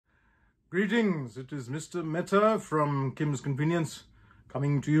Greetings, it is Mr. Meta from Kim's Convenience,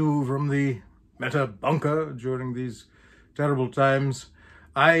 coming to you from the Meta bunker during these terrible times.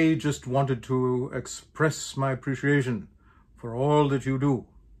 I just wanted to express my appreciation for all that you do.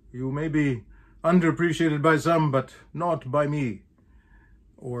 You may be underappreciated by some, but not by me,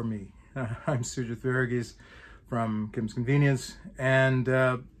 or me. I'm Sugith Varughese from Kim's Convenience, and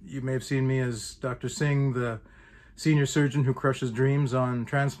you may have seen me as Dr. Singh, the senior surgeon who crushes dreams on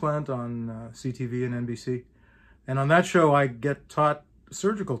Transplant on CTV and NBC. And on that show, I get taught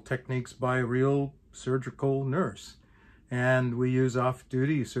surgical techniques by a real surgical nurse. And we use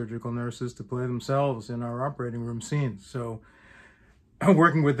off-duty surgical nurses to play themselves in our operating room scenes. So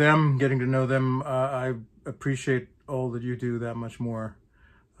working with them, getting to know them, I appreciate all that you do that much more.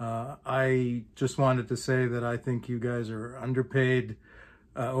 I just wanted to say that I think you guys are underpaid,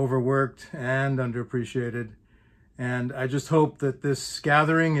 overworked, and underappreciated. And I just hope that this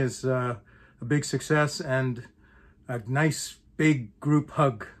gathering is a big success and a nice big group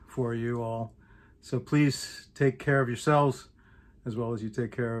hug for you all. So please take care of yourselves as well as you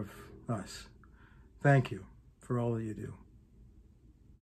take care of us. Thank you for all that you do.